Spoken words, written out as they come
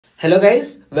Hello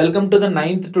guys, welcome to the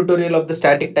 9th tutorial of the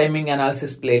static timing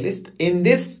analysis playlist. In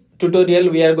this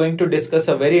tutorial, we are going to discuss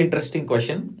a very interesting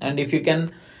question, and if you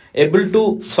can able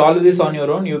to solve this on your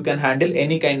own, you can handle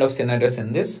any kind of scenarios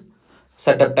in this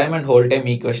setup time and hold time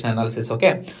equation analysis.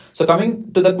 Okay, so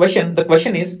coming to the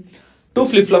question is two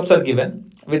flip-flops are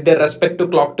given with their respect to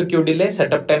clock to Q delay,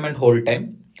 setup time and hold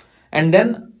time, and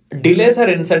then delays are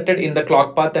inserted in the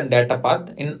clock path and data path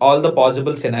in all the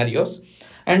possible scenarios.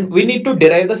 And we need to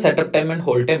derive the setup time and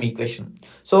hold time equation.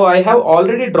 So I have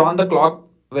already drawn the clock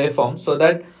waveform so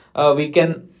that we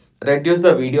can reduce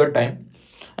the video time.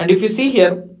 And if you see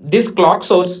here, this clock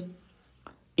source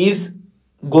is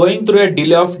going through a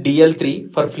delay of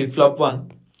DL3 for flip-flop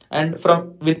 1 and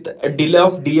with a delay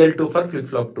of DL2 for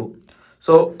flip-flop 2.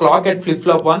 So clock at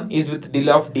flip-flop 1 is with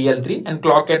delay of DL3 and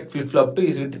clock at flip-flop 2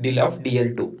 is with delay of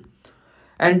DL2.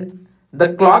 And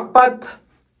the clock path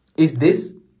is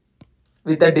this,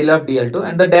 with a delay of DL2,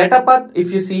 and the data path,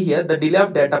 if you see here, the delay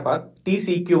of data path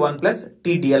TCQ1 plus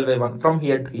TDLY1 from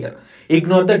here to here.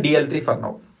 Ignore the DL3 for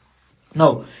now.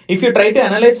 Now, if you try to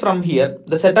analyze from here,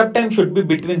 the setup time should be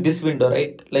between this window,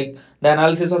 right? Like the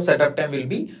analysis of setup time will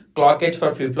be clock edge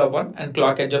for flip-flop 1 and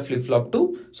clock edge of flip-flop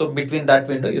 2. So between that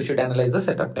window, you should analyze the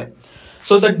setup time.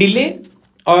 So the delay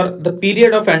or the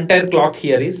period of entire clock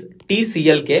here is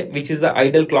TCLK, which is the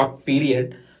idle clock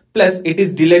period, plus it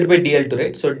is delayed by DL2,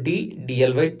 right? So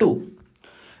DL by 2.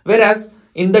 Whereas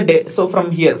in the day, so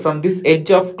from here, from this edge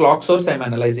of clock source, I'm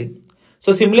analyzing.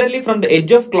 So similarly, from the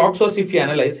edge of clock source, if you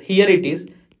analyze, here it is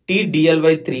TDL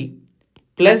by 3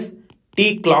 plus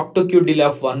T clock to Q delay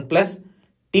of 1 plus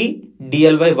T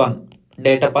DL by 1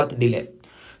 data path delay.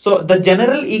 So the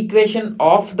general equation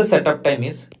of the setup time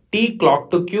is T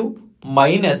clock to Q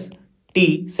minus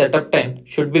T setup time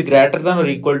should be greater than or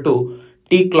equal to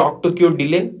T clock to Q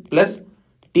delay plus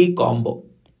T combo.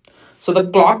 So the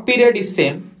clock period is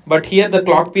same, but here the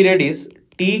clock period is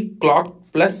T clock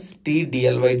plus T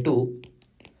DL by 2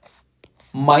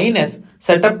 minus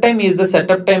setup time is the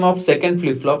setup time of second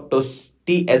flip-flop to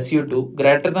T SU2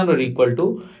 greater than or equal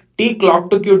to T clock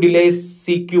to Q delay is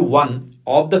CQ1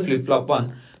 of the flip-flop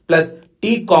 1 plus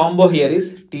T combo here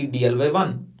is T DL by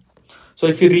 1. So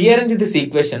if you rearrange this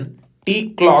equation,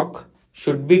 T clock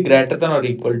should be greater than or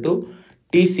equal to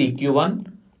TCQ1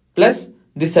 plus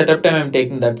this setup time I'm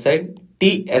taking that side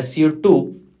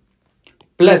TSU2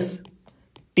 plus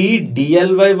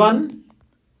TDL by 1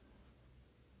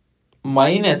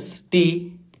 minus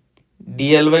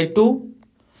TDL by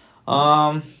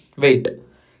 2. Wait,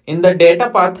 in the data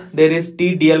path there is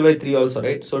TDL by 3 also,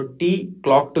 right? So T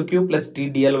clock to Q plus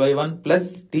TDL by 1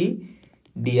 plus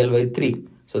TDL by 3.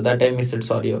 So that I missed it,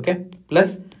 sorry, okay?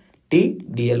 Plus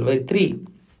TDL by 3.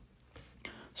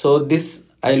 So this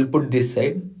I will put this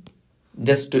side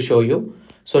just to show you.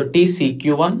 So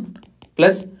TCQ1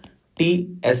 plus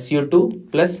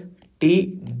TSU2 plus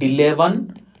T delay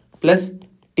 1 plus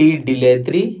T delay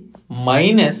 3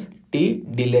 minus T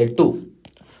delay 2.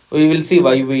 We will see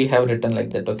why we have written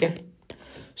like that, okay?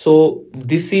 So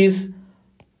this is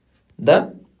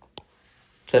the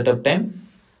setup time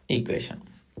equation.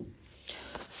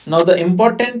 Now the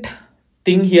important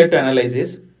thing here to analyze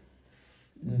is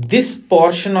this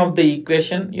portion of the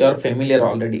equation you are familiar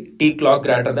already. T clock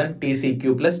greater than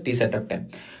TCQ plus T setup time.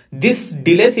 This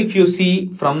delays, if you see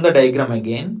from the diagram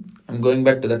again, I'm going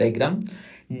back to the diagram.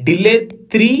 Delay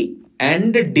 3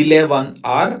 and delay 1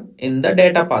 are in the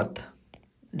data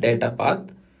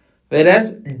path,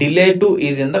 whereas delay 2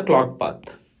 is in the clock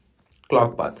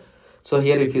path. So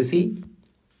here if you see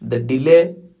the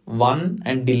delay 1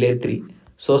 and delay 3.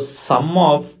 So sum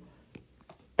of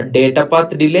a data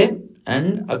path delay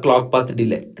and a clock path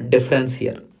delay difference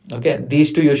here, okay?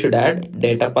 These two you should add,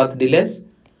 data path delays,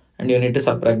 and you need to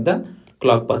subtract the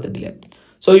clock path delay.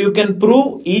 So you can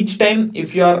prove each time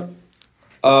if you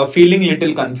are feeling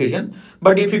little confusion,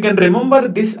 but if you can remember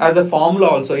this as a formula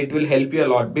also, it will help you a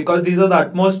lot, because these are the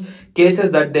utmost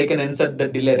cases that they can insert the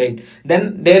delay, right?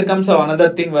 Then there comes another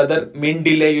thing, whether min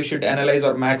delay you should analyze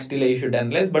or max delay you should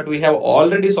analyze, but we have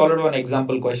already solved one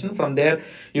example question. From there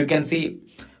you can see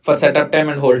for setup time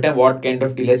and hold time what kind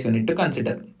of delays you need to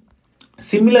consider.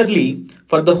 Similarly,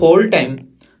 for the hold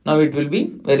time, now it will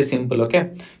be very simple, okay?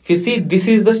 If you see, this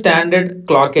is the standard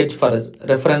clock edge for us,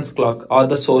 reference clock or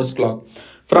the source clock.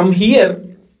 From here,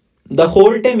 the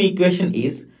hold time equation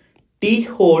is T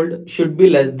hold should be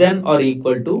less than or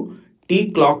equal to T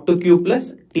clock to Q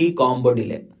plus T combo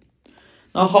delay.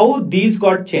 Now how these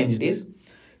got changed is,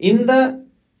 in the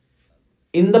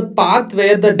path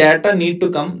where the data need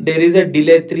to come, there is a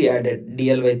delay 3 added,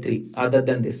 DL by 3 other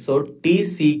than this. So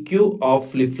TCQ of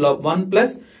flip-flop 1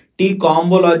 plus T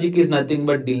combo logic is nothing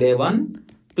but delay 1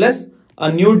 plus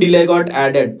a new delay got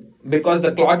added because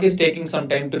the clock is taking some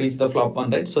time to reach the flop 1,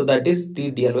 right? So that is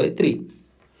T dl by 3.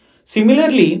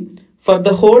 Similarly, for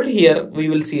the hold here, we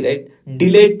will see, right?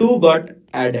 Delay 2 got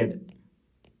added.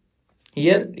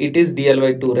 Here it is dl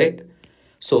by 2, right?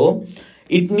 So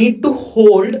it need to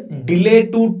hold delay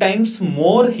 2 times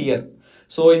more here.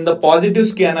 So in the positive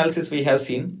skew analysis we have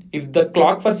seen, if the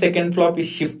clock for second flop is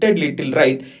shifted little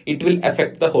right, it will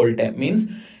affect the hold time. Means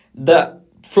the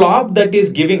flop that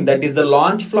is giving, that is the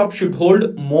launch flop, should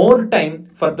hold more time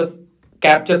for the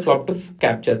capture flop to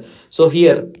capture. So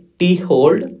here T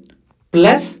hold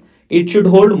plus it should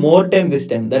hold more time this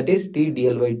time, that is T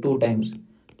dl by 2 times,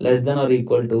 less than or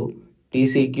equal to T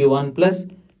CQ1 plus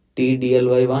T dl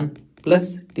by 1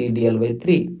 plus T dl by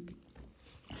 3.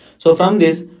 So from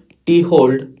this, T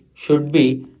hold should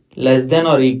be less than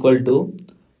or equal to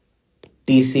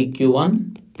T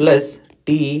CQ1 plus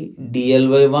T dl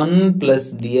by 1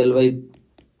 plus dl by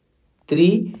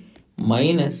 3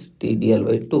 minus T dl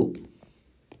by 2.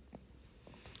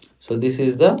 So this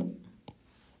is the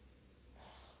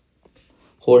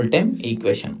hold time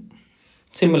equation.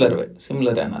 Similar way,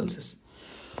 similar analysis.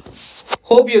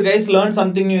 Hope you guys learned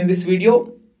something new in this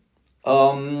video.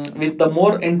 With the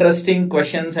more interesting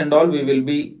questions and all, we will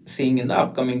be seeing in the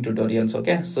upcoming tutorials.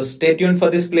 Okay, so stay tuned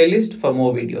for this playlist for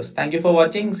more videos. Thank you for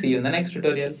watching. See you in the next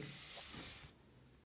tutorial.